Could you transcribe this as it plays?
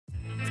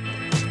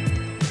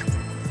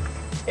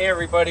Hey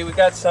everybody, we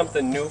got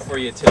something new for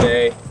you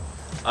today.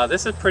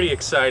 This is pretty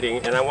exciting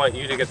and I want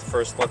you to get the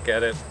first look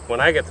at it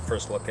when I get the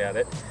first look at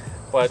it.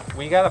 But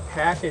we got a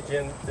package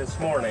in this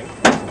morning.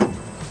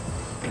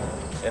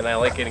 And I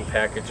like getting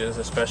packages,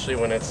 especially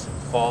when it's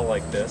fall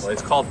like this.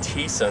 It's called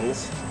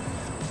Thiessens,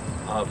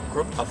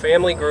 a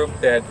family group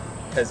that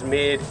has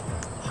made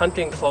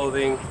hunting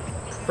clothing,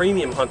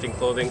 premium hunting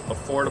clothing,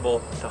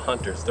 affordable to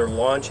hunters. They're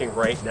launching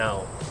right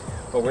now.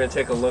 But we're going to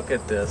take a look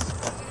at this.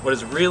 What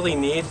is really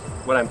neat,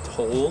 what I'm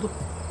told,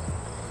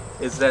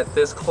 is that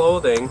this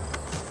clothing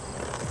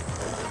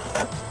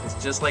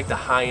is just like the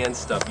high-end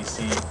stuff you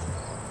see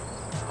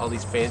all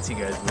these fancy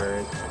guys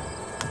wearing.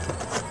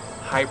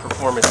 High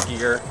performance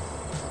gear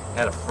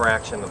at a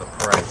fraction of the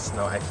price.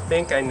 Now I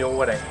think I know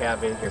what I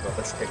have in here, but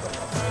let's take a look.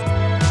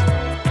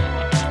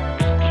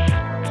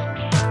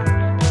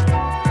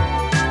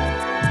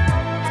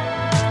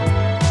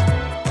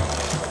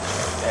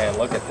 Man,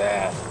 look at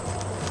that.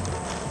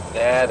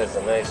 That is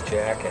a nice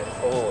jacket.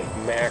 Holy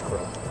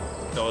mackerel.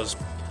 Those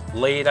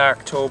late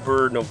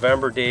October,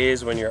 November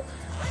days when you're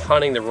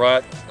hunting the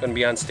rut, gonna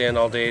be on stand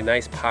all day,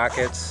 nice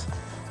pockets.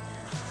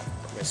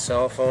 Put my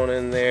cell phone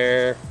in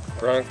there,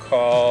 grunt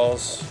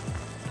calls,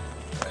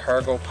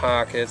 cargo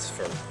pockets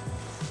for,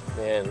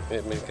 man,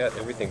 we've got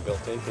everything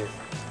built in here.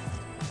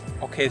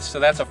 Okay,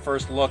 so that's a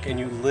first look, and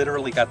you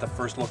literally got the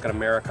first look at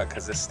America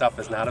because this stuff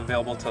is not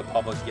available to the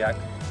public yet.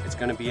 It's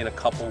gonna be in a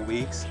couple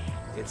weeks.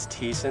 It's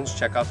Thiessens.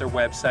 Check out their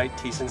website,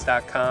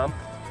 thiessens.com.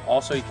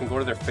 Also, you can go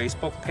to their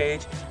Facebook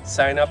page,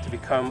 sign up to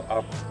become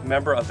a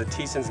member of the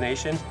Thiessens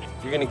Nation.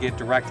 You're going to get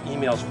direct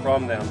emails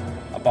from them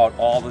about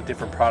all the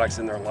different products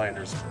in their line.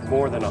 There's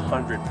more than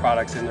 100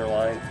 products in their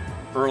line.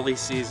 Early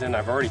season,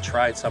 I've already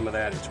tried some of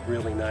that. It's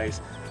really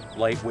nice.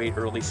 Lightweight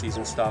early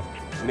season stuff,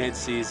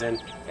 mid-season,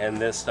 and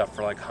this stuff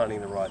for like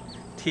hunting the rut.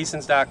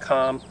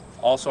 Thiessens.com,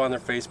 also on their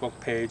Facebook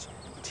page,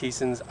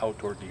 Thiessens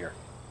Outdoor Gear.